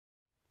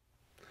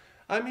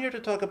I'm here to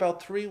talk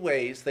about 3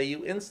 ways that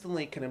you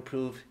instantly can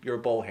improve your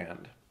bow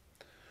hand.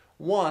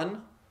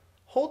 1.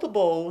 Hold the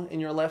bow in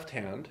your left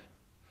hand.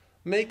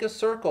 Make a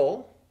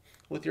circle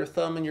with your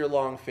thumb and your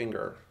long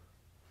finger.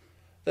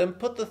 Then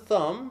put the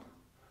thumb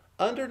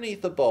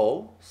underneath the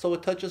bow so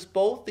it touches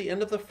both the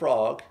end of the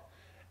frog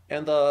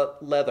and the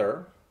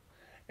leather,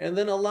 and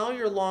then allow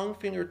your long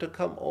finger to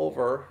come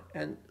over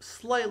and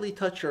slightly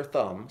touch your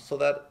thumb so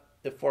that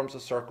it forms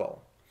a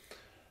circle.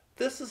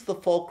 This is the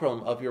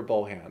fulcrum of your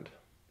bow hand.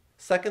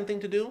 Second thing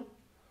to do,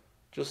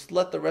 just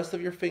let the rest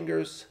of your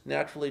fingers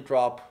naturally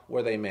drop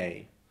where they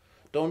may.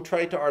 Don't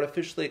try to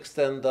artificially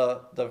extend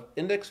the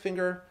index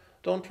finger.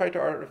 Don't try to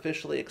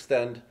artificially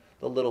extend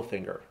the little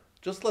finger.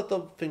 Just let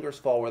the fingers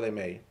fall where they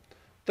may.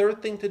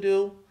 Third thing to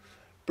do,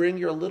 bring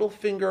your little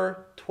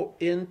finger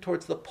in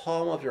towards the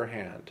palm of your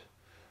hand.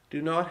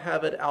 Do not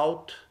have it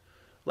out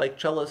like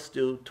cellists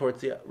do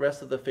towards the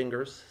rest of the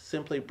fingers.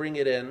 Simply bring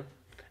it in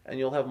and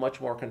you'll have much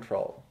more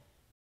control.